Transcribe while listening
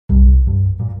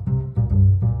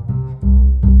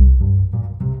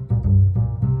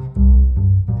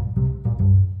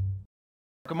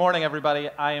morning, everybody.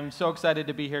 I am so excited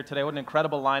to be here today. What an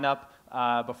incredible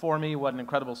lineup before me. What an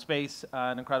incredible space,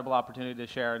 an incredible opportunity to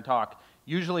share and talk.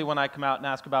 Usually when I come out and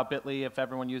ask about Bitly, if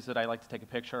everyone used it, I like to take a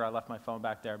picture. I left my phone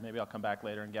back there. Maybe I'll come back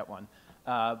later and get one.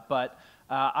 But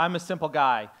I'm a simple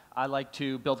guy. I like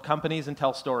to build companies and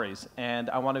tell stories.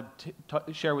 And I want to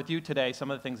share with you today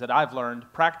some of the things that I've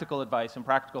learned, practical advice and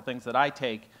practical things that I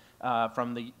take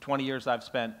from the 20 years I've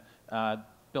spent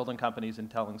building companies and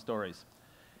telling stories.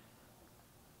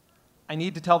 I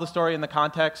need to tell the story in the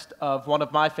context of one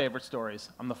of my favorite stories.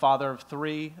 I'm the father of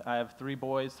three. I have three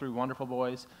boys, three wonderful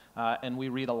boys, and we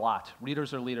read a lot.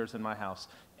 Readers are leaders in my house.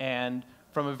 And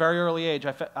from a very early age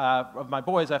of my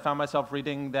boys, I found myself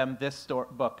reading them this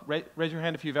book. Raise your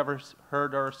hand if you've ever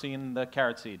heard or seen The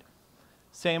Carrot Seed.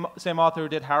 Same author who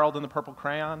did Harold and the Purple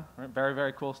Crayon. Right? Very,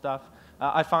 very cool stuff.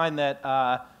 I find that,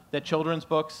 that children's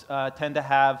books tend to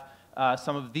have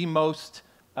some of the most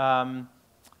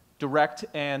direct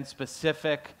and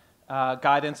specific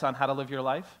guidance on how to live your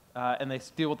life. And they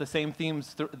deal with the same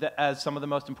themes as some of the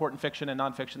most important fiction and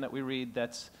nonfiction that we read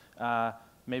that's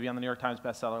maybe on the New York Times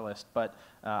bestseller list. But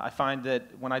I find that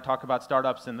when I talk about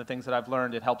startups and the things that I've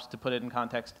learned, it helps to put it in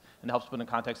context and helps put it in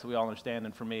context that we all understand.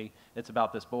 And for me, it's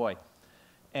about this boy.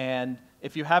 And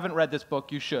if you haven't read this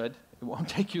book, you should. It won't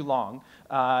take you long.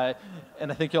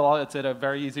 And I think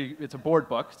it's a board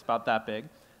book. It's about that big.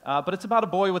 But it's about a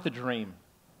boy with a dream.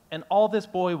 And all this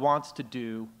boy wants to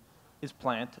do is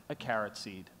plant a carrot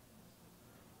seed.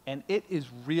 And it is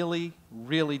really,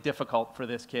 really difficult for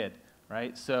this kid,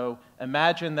 right? So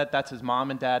imagine that that's his mom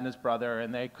and dad and his brother,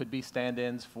 and they could be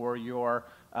stand-ins for your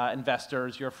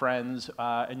investors, your friends,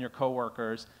 and your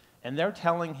coworkers. And they're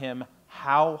telling him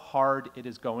how hard it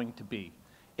is going to be.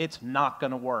 It's not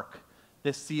going to work.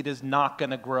 This seed is not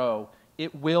going to grow.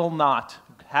 It will not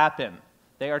happen.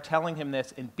 They are telling him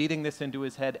this and beating this into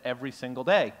his head every single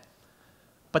day.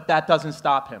 But that doesn't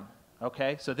stop him,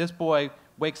 okay? So this boy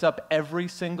wakes up every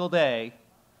single day,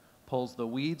 pulls the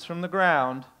weeds from the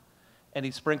ground, and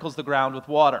he sprinkles the ground with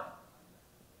water.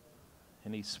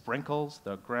 And he sprinkles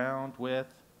the ground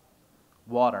with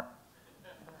water.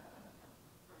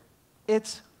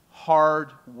 It's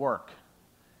hard work.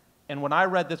 And when I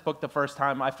read this book the first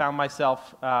time, I found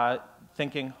myself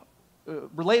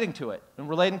relating to it, and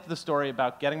relating to the story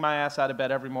about getting my ass out of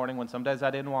bed every morning when some days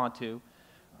I didn't want to,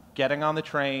 getting on the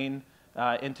train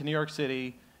into New York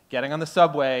City, getting on the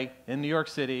subway in New York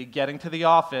City, getting to the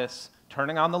office,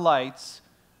 turning on the lights,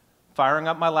 firing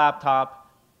up my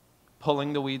laptop,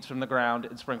 pulling the weeds from the ground,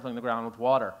 and sprinkling the ground with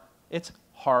water. It's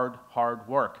hard, hard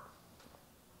work.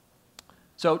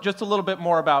 So just a little bit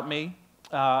more about me.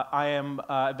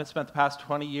 I've spent the past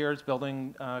 20 years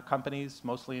building companies,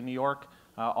 mostly in New York,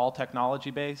 all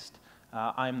technology-based.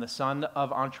 I'm the son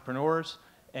of entrepreneurs,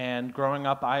 and growing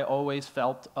up, I always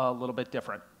felt a little bit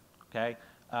different, okay?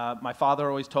 My father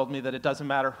always told me that it doesn't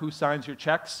matter who signs your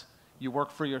checks, you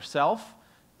work for yourself,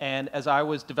 and as I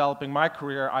was developing my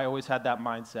career, I always had that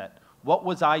mindset. What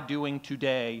was I doing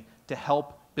today to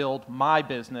help build my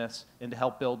business and to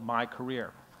help build my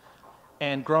career?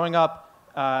 And growing up,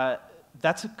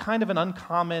 that's kind of an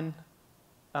uncommon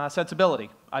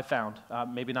sensibility, I found.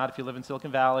 Maybe not if you live in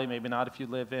Silicon Valley, maybe not if you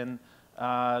live in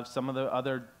some of the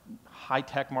other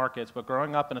high-tech markets, but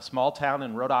growing up in a small town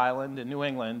in Rhode Island, in New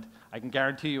England, I can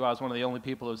guarantee you I was one of the only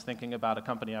people who was thinking about a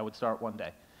company I would start one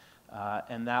day.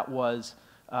 And that was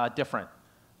different.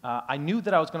 I knew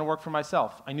that I was going to work for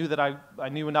myself. I knew that I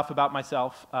knew enough about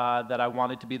myself that I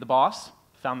wanted to be the boss.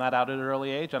 Found that out at an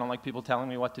early age. I don't like people telling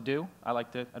me what to do.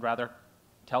 I'd rather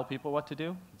tell people what to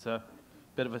do. It's a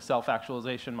bit of a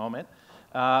self-actualization moment.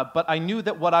 But I knew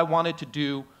that what I wanted to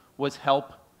do was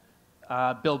help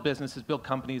build businesses, build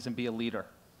companies, and be a leader.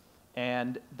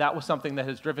 And that was something that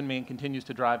has driven me and continues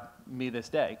to drive me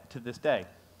to this day.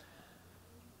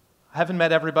 I haven't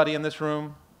met everybody in this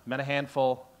room, met a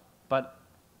handful, but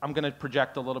I'm going to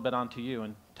project a little bit onto you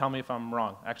and tell me if I'm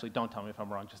wrong. Actually, don't tell me if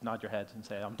I'm wrong. Just nod your heads and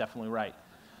say, I'm definitely right.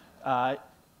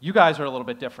 You guys are a little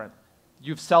bit different.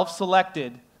 You've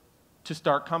self-selected to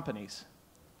start companies.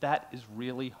 That is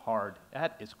really hard.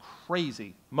 That is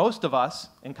crazy. Most of us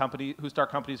who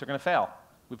start companies are going to fail.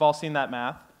 We've all seen that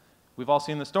math. We've all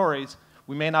seen the stories.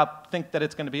 We may not think that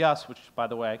it's going to be us, which, by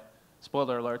the way,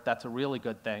 spoiler alert, that's a really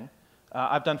good thing.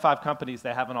 I've done 5 companies.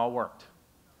 They haven't all worked.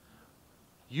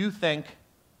 You think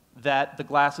that the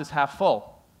glass is half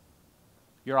full.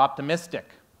 You're optimistic,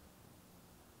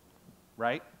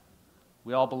 right?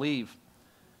 We all believe.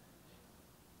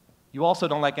 You also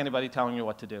don't like anybody telling you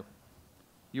what to do.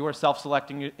 You are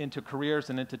self-selecting into careers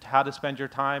and into how to spend your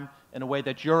time in a way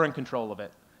that you're in control of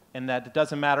it. And that it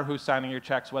doesn't matter who's signing your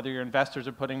checks, whether your investors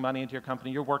are putting money into your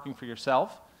company, you're working for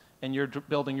yourself, and you're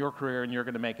building your career, and you're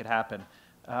going to make it happen.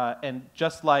 And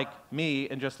just like me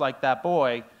and just like that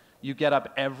boy, you get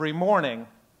up every morning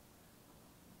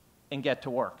and get to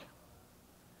work.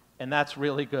 And that's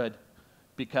really good,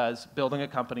 because building a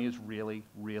company is really,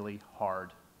 really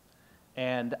hard.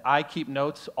 And I keep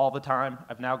notes all the time.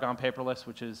 I've now gone paperless,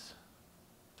 which is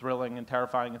thrilling and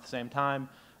terrifying at the same time.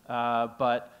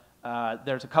 But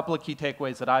there's a couple of key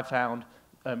takeaways that I've found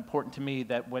important to me,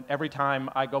 that every time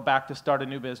I go back to start a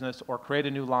new business or create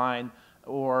a new line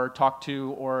or talk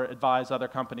to or advise other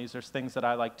companies, there's things that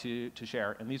I like to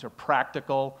share. And these are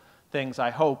practical things, I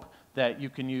hope, that you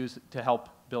can use to help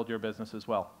build your business as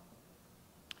well.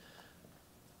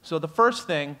 So the first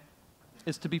thing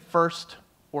is to be first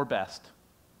or best.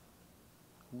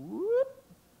 Whoop.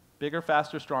 Bigger,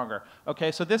 faster, stronger.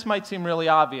 Okay, so this might seem really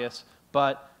obvious,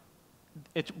 but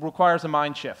it requires a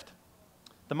mind shift.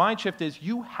 The mind shift is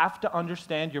you have to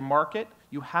understand your market,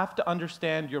 you have to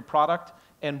understand your product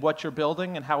and what you're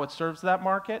building and how it serves that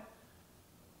market,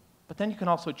 but then you can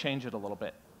also change it a little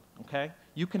bit, okay?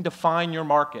 You can define your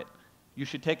market. You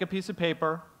should take a piece of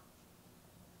paper,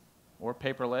 or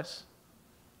paperless,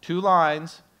 2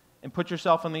 lines, and put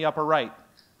yourself in the upper right,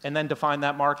 and then define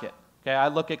that market. Okay, I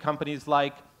look at companies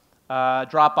like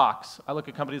Dropbox. I look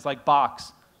at companies like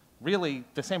Box. Really,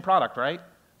 the same product, right?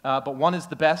 But one is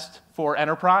the best for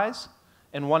enterprise,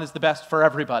 and one is the best for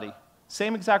everybody.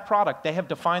 Same exact product. They have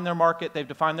defined their market, they've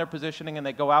defined their positioning, and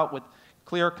they go out with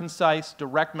clear, concise,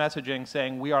 direct messaging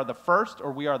saying we are the first,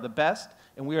 or we are the best,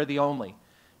 and we are the only.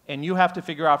 And you have to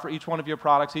figure out for each one of your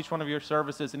products, each one of your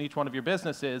services, and each one of your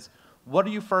businesses, what are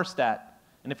you first at?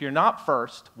 And if you're not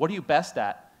first, what are you best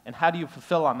at? And how do you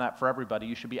fulfill on that for everybody?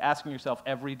 You should be asking yourself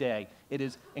every day. It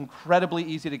is incredibly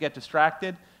easy to get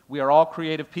distracted. We are all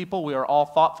creative people. We are all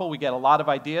thoughtful. We get a lot of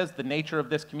ideas. The nature of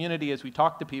this community is we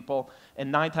talk to people,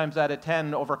 and 9 times out of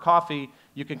 10 over coffee,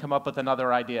 you can come up with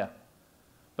another idea.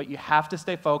 But you have to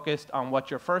stay focused on what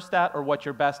you're first at or what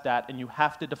you're best at, and you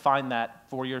have to define that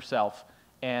for yourself.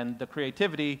 And the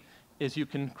creativity is you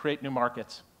can create new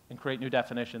markets and create new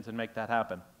definitions and make that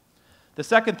happen. The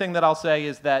second thing that I'll say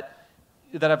is that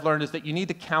I've learned is that you need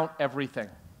to count everything,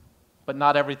 but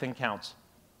not everything counts.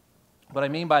 What I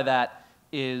mean by that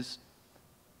is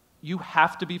you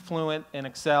have to be fluent in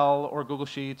Excel or Google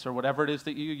Sheets or whatever it is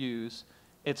that you use.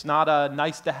 It's not a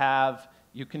nice to have.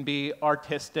 You can be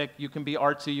artistic, you can be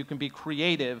artsy, you can be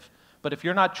creative, but if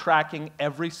you're not tracking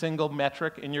every single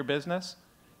metric in your business,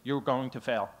 you're going to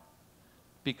fail.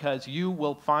 Because you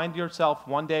will find yourself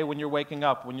one day when you're waking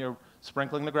up, when you're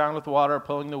sprinkling the ground with water,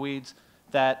 pulling the weeds,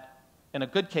 that in a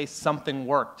good case, something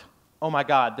worked. Oh my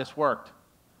God, this worked.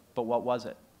 But what was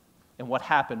it? And what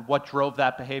happened? What drove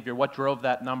that behavior? What drove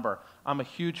that number? I'm a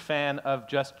huge fan of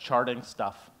just charting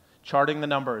stuff, charting the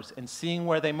numbers and seeing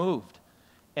where they moved,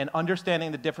 and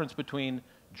understanding the difference between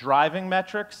driving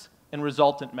metrics and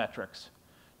resultant metrics.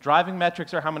 Driving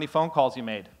metrics are how many phone calls you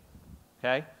made,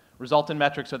 okay? Resultant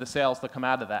metrics are the sales that come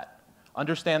out of that.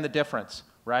 Understand the difference,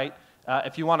 right?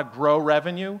 If you want to grow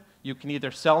revenue, you can either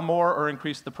sell more or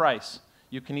increase the price.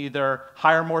 You can either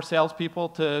hire more salespeople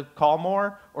to call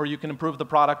more, or you can improve the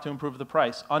product to improve the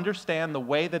price. Understand the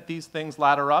way that these things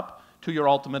ladder up to your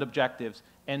ultimate objectives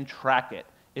and track it.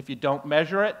 If you don't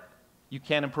measure it, you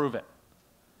can't improve it.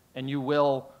 And you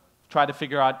will try to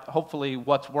figure out, hopefully,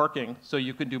 what's working so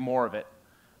you can do more of it.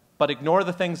 But ignore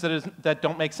the things that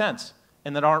don't make sense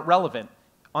and that aren't relevant.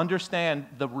 Understand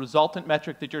the resultant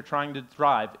metric that you're trying to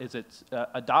drive. Is it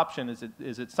adoption? Is it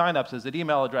signups? Is it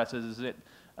email addresses? Is it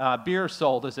beer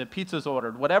sold? Is it pizzas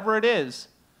ordered? Whatever it is,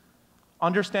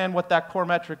 understand what that core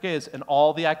metric is and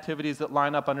all the activities that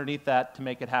line up underneath that to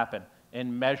make it happen.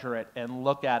 And measure it and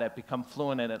look at it, become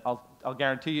fluent in it. I'll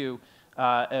guarantee you,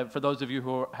 for those of you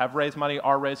who have raised money,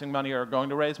 are raising money, or are going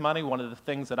to raise money, one of the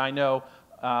things that I know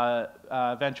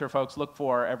venture folks look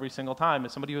for every single time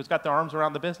is somebody who's got their arms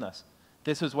around the business.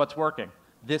 This is what's working.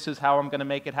 This is how I'm going to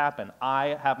make it happen.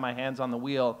 I have my hands on the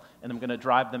wheel, and I'm going to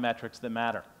drive the metrics that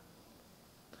matter.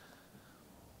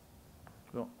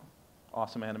 Oh,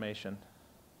 awesome animation.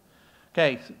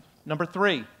 Okay, number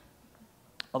 3,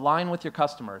 align with your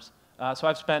customers. So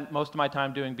I've spent most of my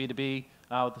time doing B2B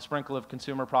with a sprinkle of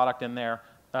consumer product in there.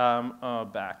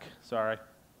 Sorry.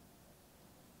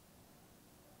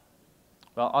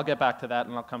 Well, I'll get back to that,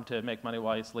 and I'll come to make money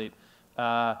while you sleep.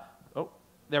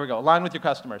 There we go. Align with your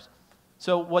customers.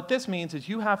 So what this means is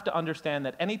you have to understand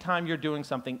that anytime you're doing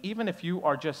something, even if you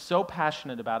are just so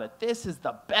passionate about it, this is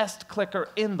the best clicker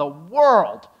in the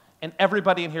world, and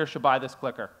everybody in here should buy this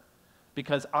clicker.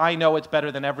 Because I know it's better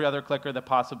than every other clicker that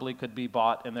possibly could be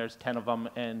bought, and there's 10 of them,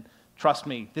 and trust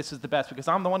me, this is the best, because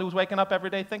I'm the one who's waking up every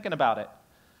day thinking about it.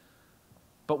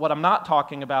 But what I'm not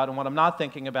talking about and what I'm not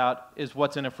thinking about is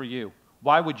what's in it for you.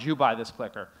 Why would you buy this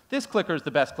clicker? This clicker is the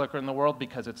best clicker in the world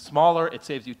because it's smaller, it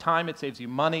saves you time, it saves you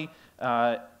money,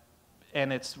 and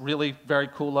it's really very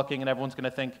cool looking, and everyone's going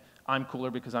to think I'm cooler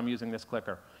because I'm using this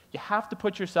clicker. You have to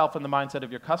put yourself in the mindset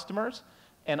of your customers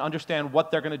and understand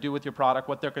what they're going to do with your product,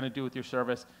 what they're going to do with your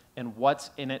service, and what's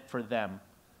in it for them.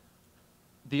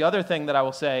 The other thing that I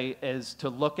will say is to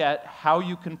look at how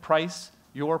you can price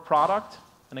your product.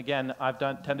 And again, I've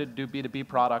tended to do B2B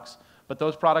products, but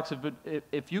those products,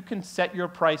 if you can set your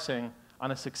pricing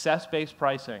on a success-based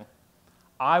pricing,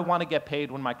 I want to get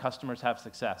paid when my customers have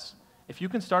success. If you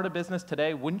can start a business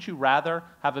today, wouldn't you rather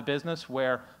have a business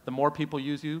where the more people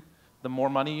use you, the more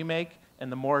money you make,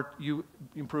 and the more you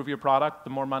improve your product, the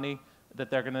more money that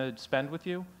they're going to spend with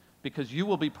you? Because you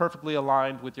will be perfectly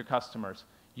aligned with your customers.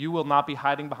 You will not be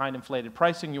hiding behind inflated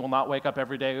pricing. You will not wake up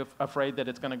every day afraid that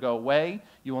it's going to go away.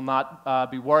 You will not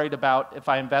be worried about, if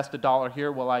I invest $1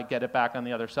 here, will I get it back on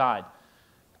the other side?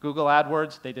 Google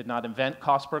AdWords, they did not invent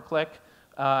cost per click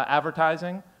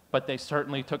advertising, but they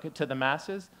certainly took it to the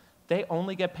masses. They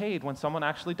only get paid when someone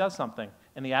actually does something,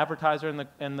 and the advertiser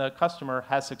and the customer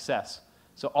has success.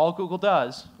 So all Google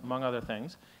does, among other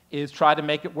things, is try to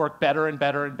make it work better and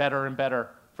better and better and better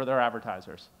for their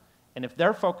advertisers. And if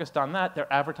they're focused on that,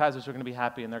 their advertisers are going to be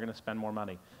happy and they're going to spend more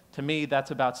money. To me,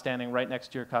 that's about standing right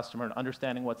next to your customer and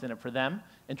understanding what's in it for them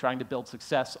and trying to build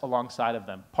success alongside of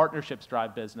them. Partnerships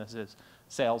drive businesses.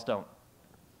 Sales don't.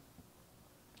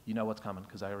 You know what's coming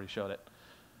because I already showed it.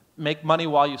 Make money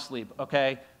while you sleep,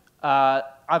 okay?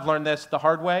 I've learned this the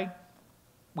hard way.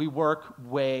 We work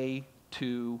way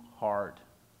too hard.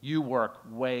 You work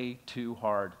way too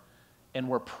hard, and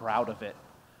we're proud of it.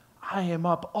 I am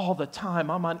up all the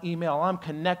time. I'm on email. I'm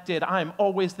connected. I'm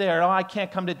always there. Oh, I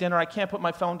can't come to dinner. I can't put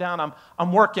my phone down.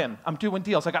 I'm working. I'm doing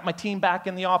deals. I got my team back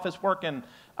in the office working.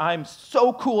 I'm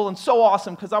so cool and so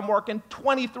awesome because I'm working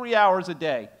 23 hours a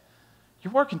day.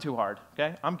 You're working too hard,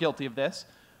 okay? I'm guilty of this.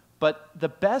 But the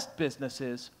best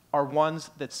businesses are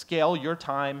ones that scale your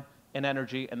time and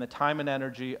energy and the time and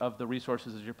energy of the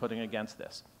resources that you're putting against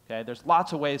this, okay? There's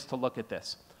lots of ways to look at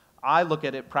this. I look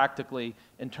at it practically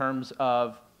in terms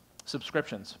of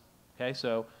subscriptions, okay?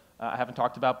 So I haven't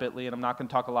talked about Bitly, and I'm not going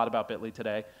to talk a lot about Bitly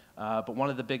today, but one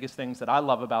of the biggest things that I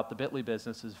love about the Bitly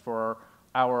business is for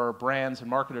our brands and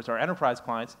marketers, our enterprise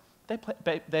clients,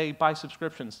 they buy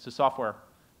subscriptions to software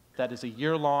that is a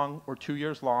year long or 2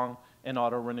 years long and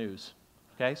auto-renews,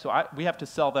 okay? So we have to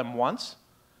sell them once,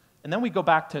 and then we go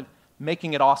back to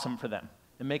making it awesome for them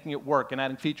and making it work and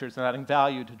adding features and adding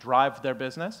value to drive their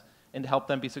business and to help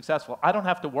them be successful. I don't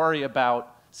have to worry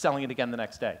about selling it again the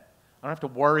next day. I don't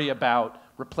have to worry about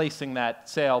replacing that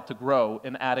sale to grow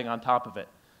and adding on top of it.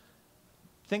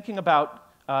 Thinking about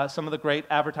some of the great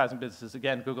advertising businesses,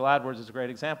 again, Google AdWords is a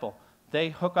great example. They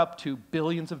hook up to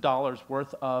billions of dollars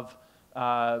worth of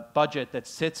budget that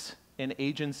sits in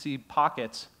agency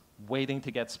pockets waiting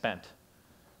to get spent.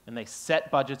 And they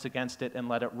set budgets against it and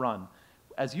let it run.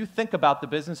 As you think about the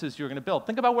businesses you're going to build,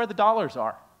 think about where the dollars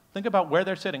are. Think about where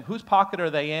they're sitting. Whose pocket are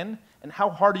they in? And how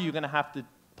hard are you going to have to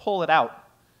pull it out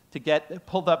to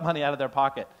pull that money out of their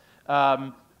pocket?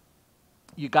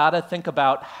 You got to think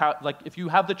about how, like, if you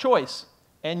have the choice,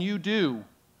 and you do,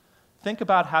 think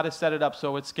about how to set it up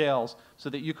so it scales, so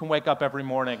that you can wake up every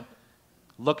morning,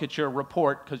 look at your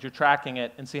report because you're tracking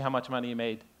it, and see how much money you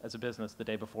made as a business the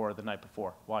day before or the night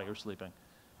before while you're sleeping.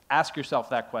 Ask yourself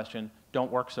that question.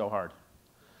 Don't work so hard.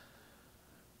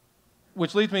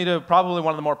 Which leads me to probably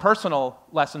one of the more personal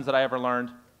lessons that I ever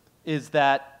learned, is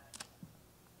that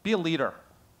be a leader,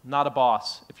 not a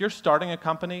boss. If you're starting a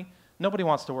company, nobody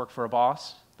wants to work for a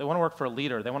boss. They want to work for a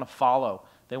leader. They want to follow.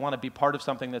 They want to be part of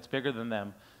something that's bigger than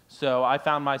them. So I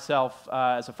found myself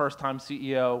as a first-time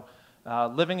CEO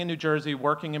living in New Jersey,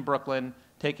 working in Brooklyn,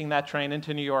 taking that train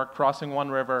into New York, crossing one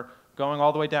river, going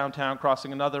all the way downtown,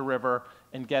 crossing another river,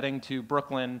 and getting to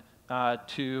Brooklyn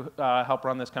to help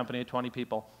run this company of 20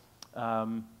 people,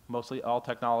 mostly all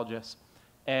technologists.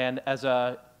 And as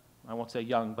a, I won't say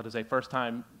young, but as a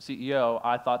first-time CEO,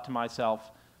 I thought to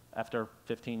myself, after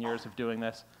 15 years of doing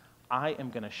this, I am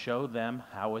going to show them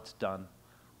how it's done.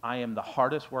 I am the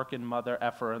hardest working mother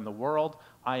effer in the world.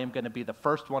 I am going to be the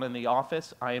first one in the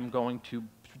office. I am going to,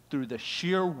 through the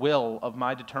sheer will of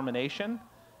my determination,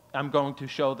 I'm going to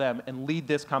show them and lead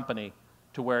this company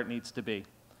to where it needs to be.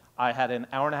 I had an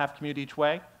hour-and-a-half commute each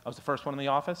way. I was the first one in the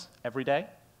office every day,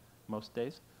 most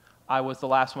days. I was the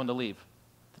last one to leave.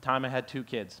 At the time, I had 2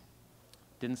 kids.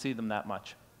 Didn't see them that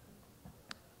much.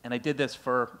 And I did this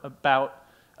for about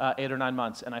 8 or 9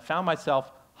 months, and I found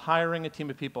myself hiring a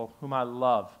team of people whom I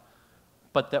love,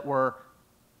 but that were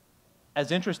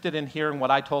as interested in hearing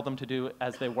what I told them to do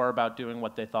as they were about doing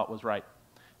what they thought was right.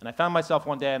 And I found myself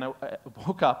one day, and I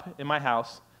woke up in my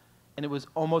house, and it was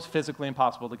almost physically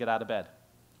impossible to get out of bed,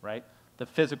 right? The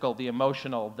physical, the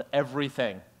emotional, the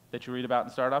everything that you read about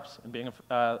in startups, and being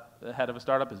the head of a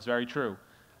startup is very true.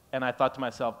 And I thought to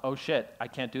myself, oh shit, I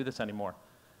can't do this anymore.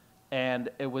 And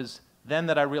it was then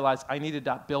that I realized I needed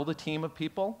to build a team of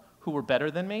people who were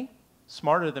better than me,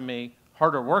 smarter than me,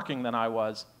 harder working than I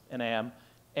was and am,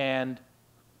 and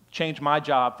change my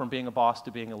job from being a boss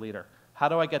to being a leader. How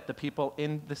do I get the people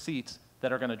in the seats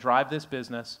that are going to drive this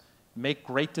business, make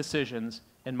great decisions,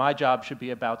 and my job should be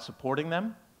about supporting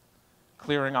them,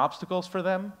 clearing obstacles for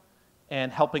them,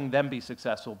 and helping them be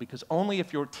successful, because only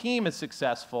if your team is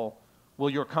successful will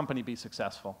your company be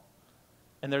successful.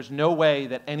 And there's no way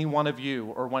that any one of you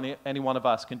or any one of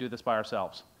us can do this by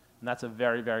ourselves. And that's a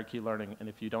very, very key learning. And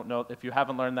if you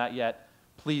haven't learned that yet,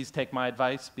 please take my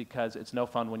advice, because it's no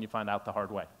fun when you find out the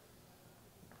hard way.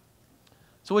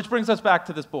 So which brings us back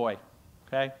to this boy,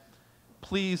 okay?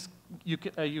 Please, you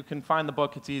can find the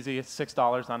book. It's easy. It's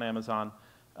 $6 on Amazon.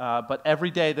 But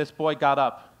every day this boy got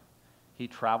up. He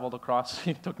traveled across,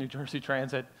 he took New Jersey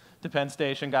Transit to Penn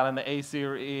Station, got on the A, C,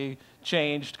 or E,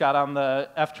 changed, got on the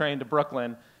F train to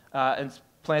Brooklyn, and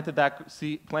planted that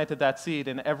seed.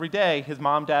 And every day, his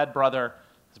mom, dad, brother,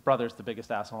 his brother's the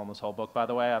biggest asshole in this whole book, by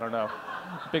the way, I don't know.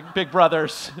 Big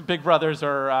brothers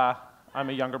are, I'm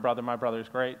a younger brother, my brother's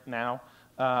great now.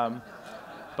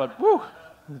 But whew,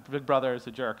 big brother is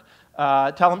a jerk.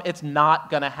 Tell him it's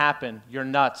not gonna happen, you're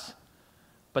nuts.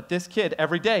 But this kid,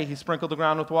 every day, he sprinkled the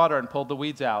ground with water and pulled the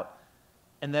weeds out.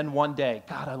 And then one day,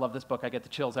 God, I love this book. I get the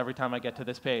chills every time I get to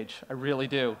this page. I really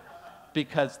do.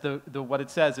 Because what it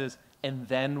says is, and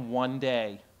then one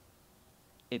day,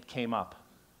 it came up.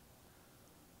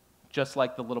 Just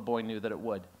like the little boy knew that it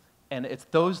would. And it's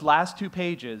those last 2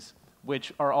 pages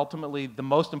which are ultimately the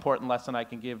most important lesson I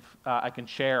can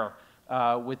share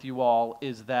with you all,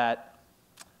 is that,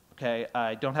 okay,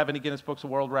 I don't have any Guinness Books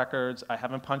of World Records. I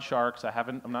haven't punched sharks.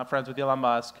 I'm not friends with Elon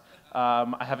Musk.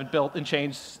 I haven't built and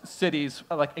changed cities,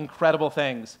 like incredible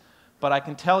things. But I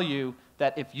can tell you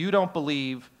that if you don't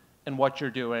believe in what you're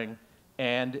doing,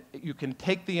 and you can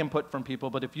take the input from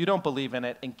people, but if you don't believe in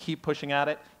it and keep pushing at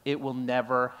it, it will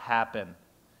never happen.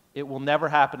 It will never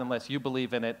happen unless you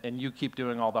believe in it and you keep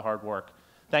doing all the hard work.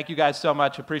 Thank you guys so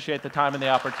much. Appreciate the time and the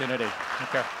opportunity. Take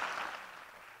care.